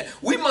 Amen.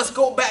 We must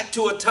go back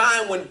to a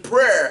time when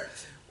prayer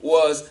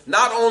was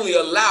not only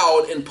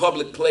allowed in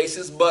public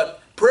places,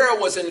 but prayer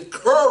was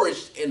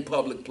encouraged in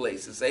public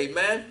places.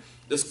 Amen.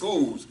 The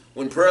schools.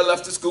 When prayer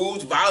left the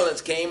schools,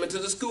 violence came into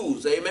the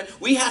schools. Amen.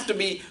 We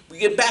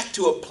get back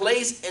to a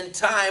place and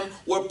time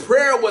where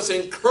prayer was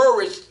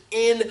encouraged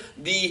in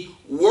the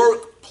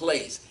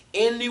workplace.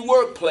 In the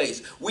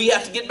workplace. We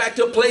have to get back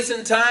to a place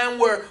and time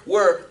where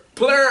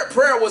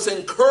prayer was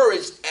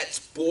encouraged at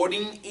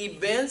sporting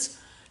events.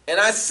 And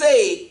I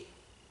say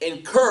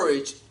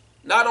encouraged,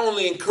 not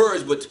only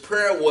encouraged, but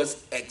prayer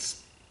was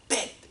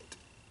expected.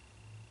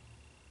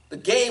 The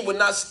game would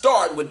not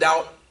start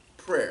without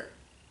prayer.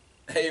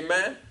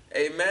 Amen.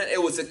 Amen.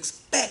 It was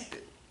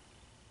expected.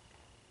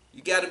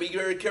 You got to be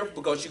very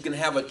careful, because you can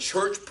have a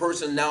church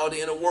personality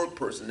and a work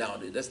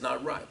personality. That's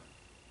not right.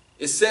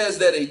 It says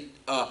that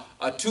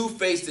a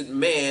two-faced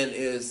man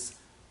is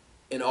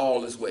in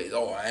all his ways.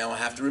 Oh, I don't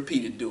have to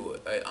repeat it, do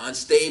it.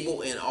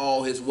 Unstable in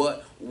all his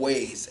what?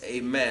 Ways.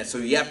 Amen. So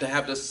you have to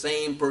have the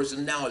same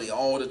personality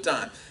all the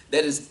time.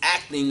 That is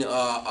acting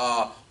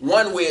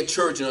one way at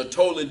church and a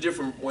totally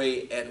different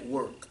way at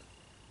work.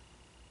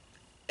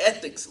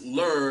 Ethics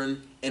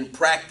learned and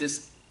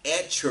practiced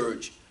at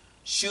church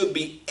should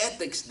be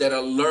ethics that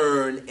are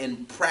learned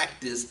and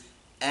practiced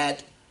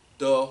at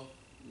the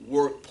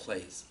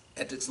workplace.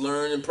 Ethics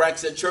learned and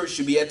practiced at church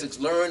should be ethics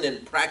learned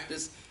and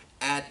practiced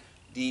at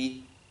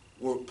the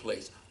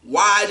workplace.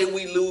 Why did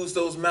we lose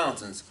those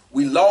mountains?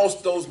 We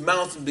lost those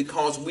mountains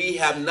because we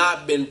have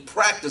not been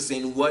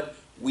practicing what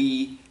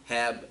we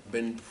have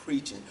been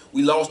preaching.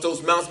 We lost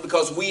those mountains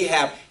because we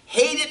have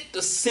hated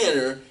the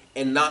sinner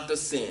and not the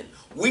sin.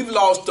 We've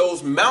lost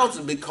those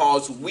mountains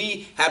because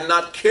we have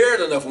not cared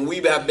enough, and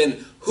we have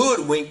been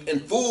hoodwinked and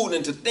fooled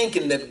into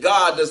thinking that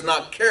God does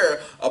not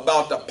care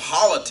about the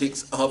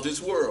politics of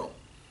this world.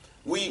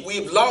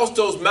 We've lost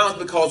those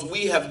mountains because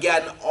we have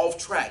gotten off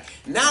track.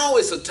 Now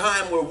it's a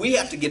time where we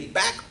have to get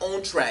back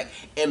on track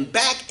and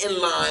back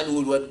in line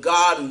with what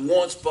God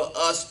wants for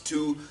us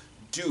to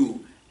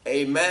do.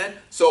 Amen.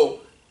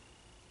 So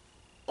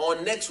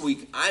on next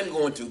week, I'm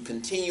going to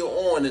continue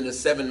on in the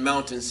 7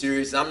 Mountain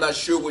series. I'm not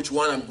sure which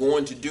one I'm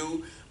going to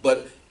do,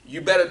 but you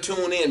better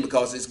tune in,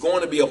 because it's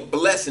going to be a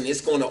blessing.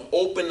 It's going to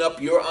open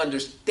up your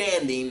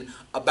understanding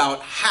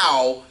about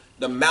how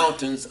the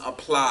mountains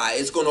apply.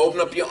 It's going to open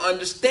up your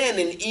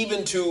understanding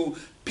even to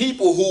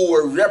people who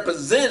were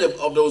representative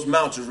of those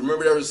mountains.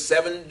 Remember, there were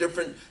seven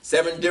different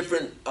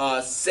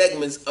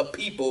segments of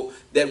people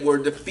that were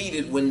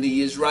defeated when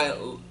the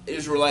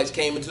Israelites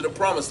came into the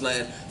promised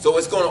land. So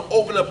it's going to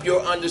open up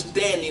your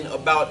understanding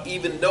about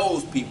even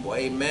those people.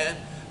 Amen.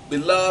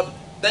 Beloved,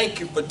 thank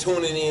you for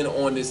tuning in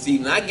on this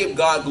evening. I give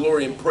God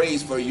glory and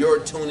praise for your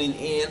tuning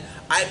in.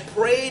 I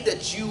pray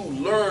that you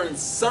learned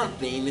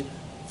something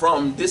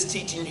from this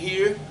teaching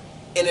here,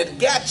 and it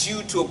got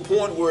you to a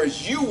point where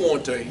you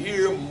want to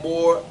hear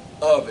more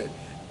of it.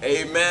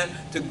 Amen.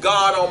 To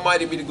God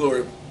Almighty be the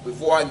glory.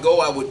 Before I go,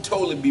 I would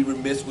totally be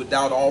remiss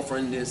without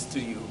offering this to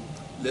you.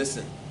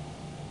 Listen,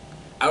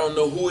 I don't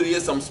know who it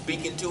is I'm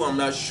speaking to. I'm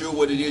not sure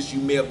what it is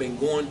you may have been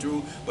going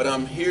through, but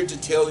I'm here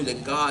to tell you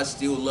that God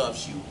still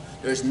loves you.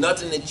 There's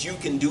nothing that you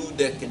can do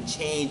that can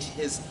change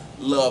his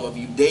love of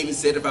you. David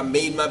said, if I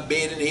made my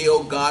bed in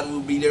hell, God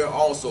will be there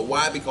also.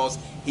 Why? Because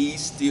he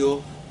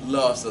still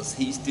loves us.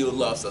 He still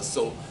loves us.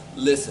 So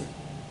listen,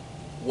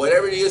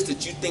 whatever it is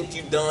that you think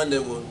you've done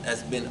that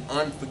has been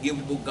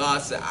unforgivable,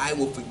 God said, I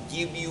will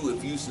forgive you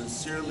if you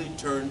sincerely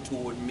turn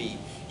toward me.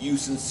 You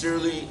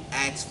sincerely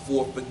ask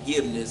for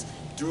forgiveness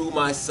through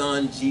my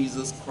son,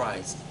 Jesus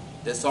Christ.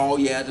 That's all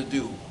you had to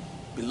do.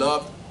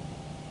 Beloved,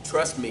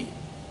 trust me.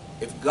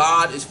 If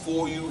God is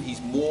for you, he's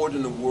more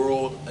than the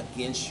world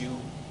against you.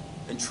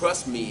 And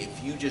trust me,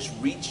 if you just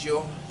reach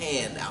your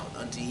hand out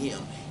unto him,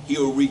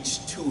 he'll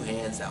reach 2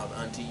 hands out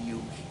unto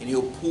you, and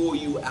he'll pull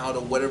you out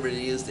of whatever it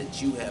is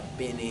that you have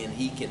been in.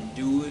 He can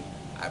do it.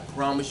 I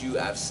promise you,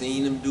 I've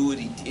seen him do it.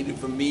 He did it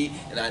for me,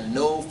 and I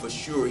know for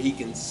sure he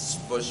can,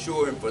 for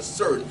sure and for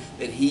certain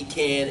that he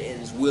can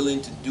and is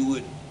willing to do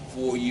it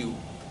for you.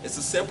 It's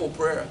a simple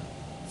prayer.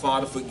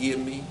 Father, forgive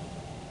me.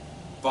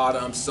 Father,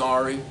 I'm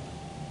sorry.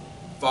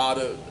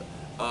 Father,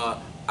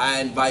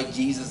 I invite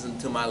Jesus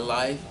into my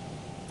life.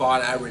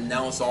 Father, I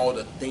renounce all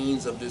the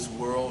things of this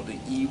world, the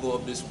evil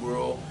of this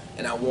world,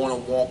 and I want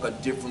to walk a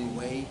different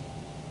way.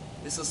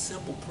 It's a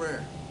simple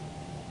prayer.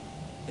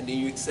 And then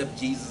you accept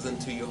Jesus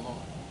into your heart.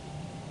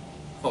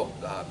 Oh,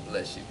 God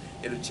bless you.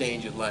 It'll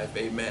change your life.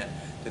 Amen.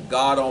 To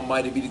God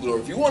Almighty be the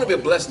glory. If you want to be a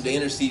blessing to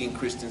Interceding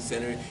Christian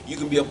Center, you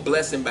can be a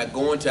blessing by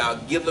going to our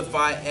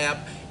Givelify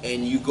app,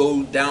 and you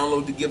go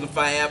download the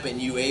Givelify app,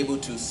 and you're able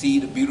to see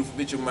the beautiful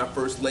picture of my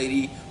First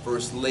Lady,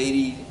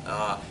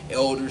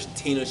 Elders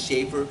Tina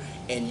Schaefer,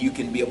 and you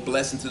can be a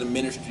blessing to the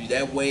ministry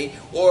that way.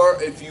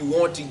 Or if you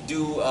want to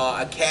do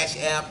a Cash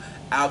App,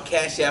 our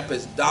Cash App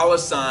is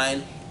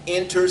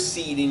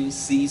 $Interceding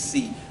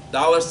CC.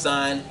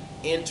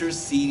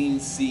 $Interceding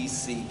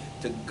CC.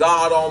 To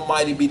God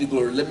Almighty be the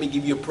glory. Let me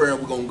give you a prayer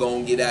and we're going to go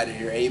and get out of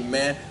here.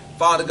 Amen.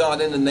 Father God,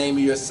 in the name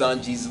of your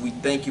Son, Jesus, we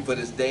thank you for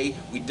this day.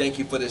 We thank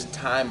you for this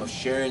time of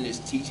sharing this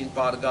teaching,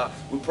 Father God.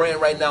 We're praying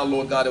right now,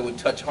 Lord God, that would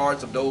touch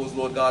hearts of those,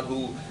 Lord God,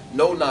 who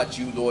know not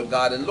you, Lord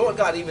God. And Lord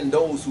God, even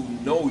those who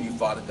know you,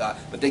 Father God,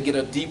 but they get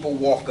a deeper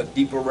walk, a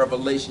deeper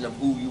revelation of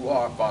who you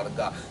are, Father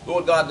God.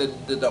 Lord God,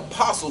 the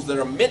apostles that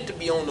are meant to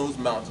be on those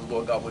mountains,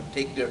 Lord God, would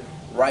take their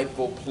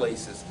rightful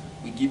places.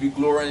 We give you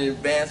glory in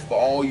advance for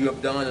all you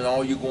have done and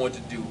all you're going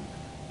to do.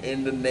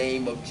 In the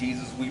name of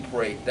Jesus we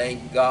pray.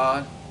 Thank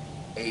God.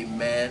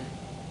 Amen.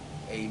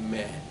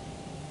 Amen.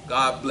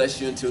 God bless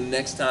you until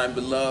next time,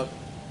 beloved.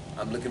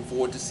 I'm looking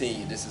forward to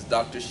seeing you. This is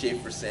Dr.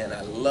 Schaefer saying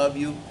I love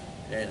you,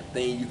 and there's a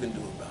thing you can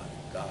do about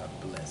it. God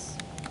bless.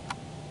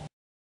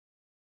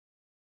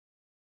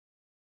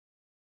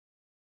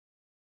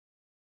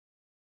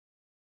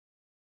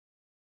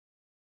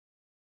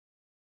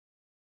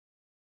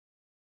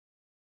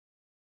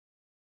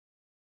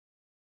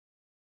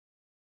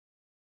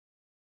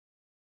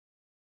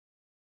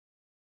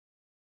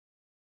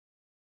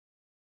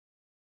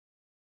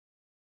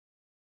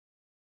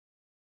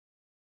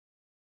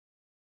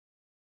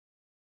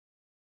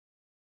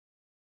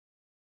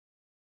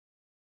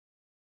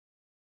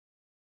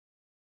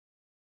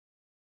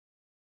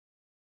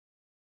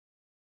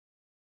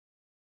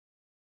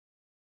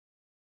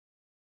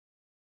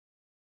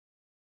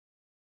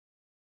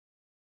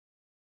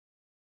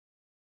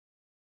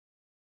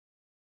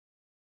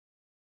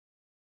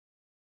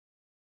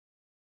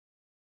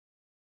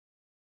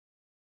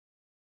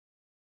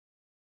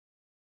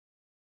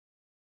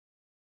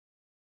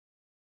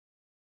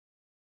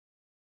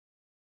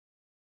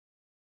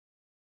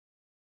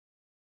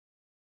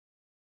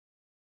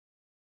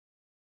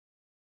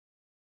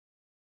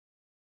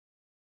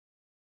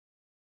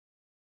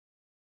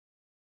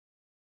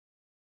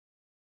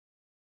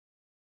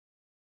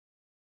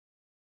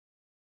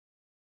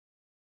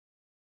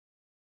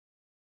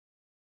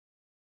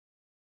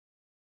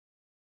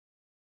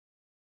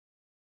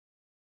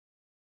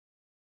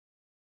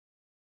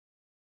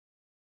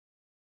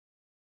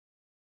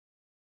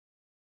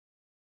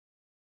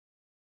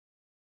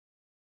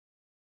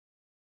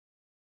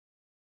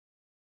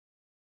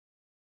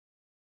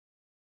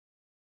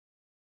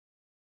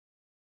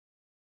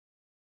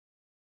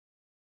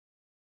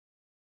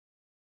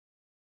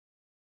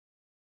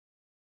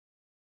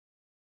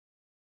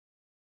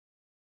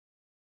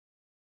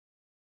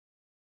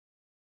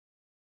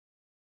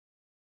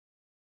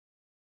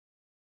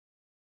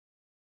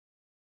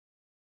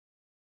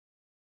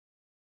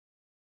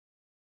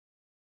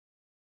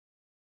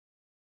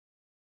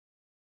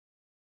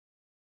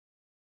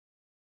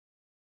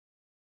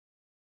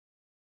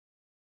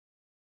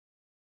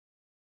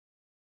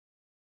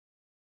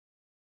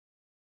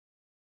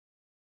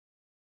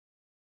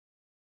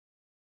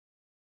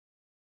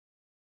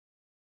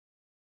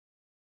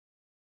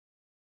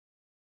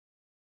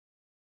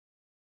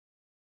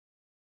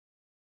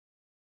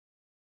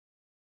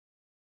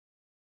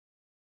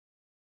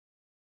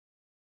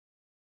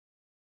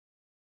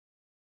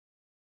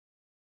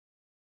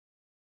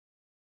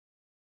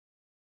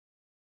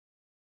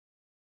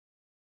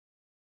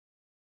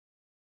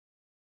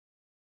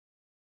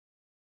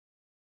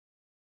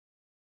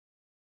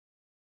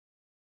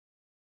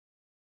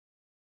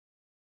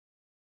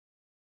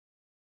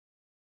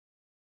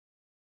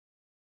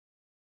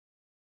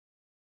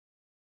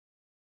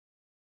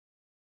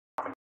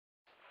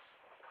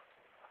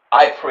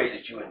 I pray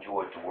that you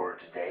enjoyed the word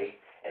today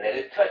and that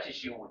it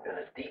touches you within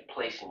a deep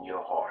place in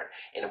your heart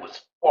and it will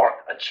spark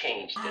a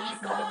change that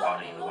should come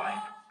about in your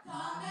life.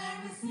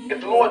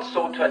 If the Lord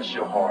so touched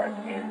your heart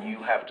and you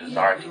have a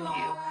desire to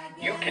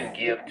give, you can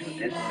give to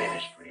this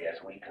ministry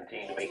as we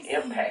continue to make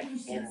impact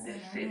in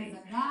this city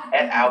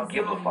at our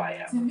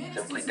Givelify app.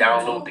 Simply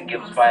download the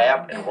Givelify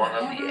app at one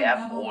of the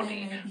app or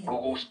the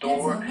Google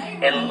store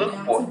and look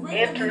for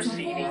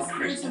Interceding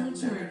Christian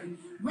Center.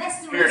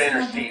 Here at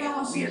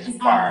Interceding, we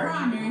aspire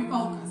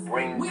to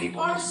bring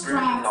people to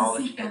spiritual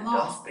knowledge and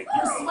thus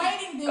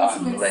victory.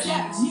 God bless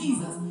you.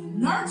 Jesus.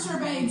 Nurture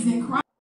babes in Christ.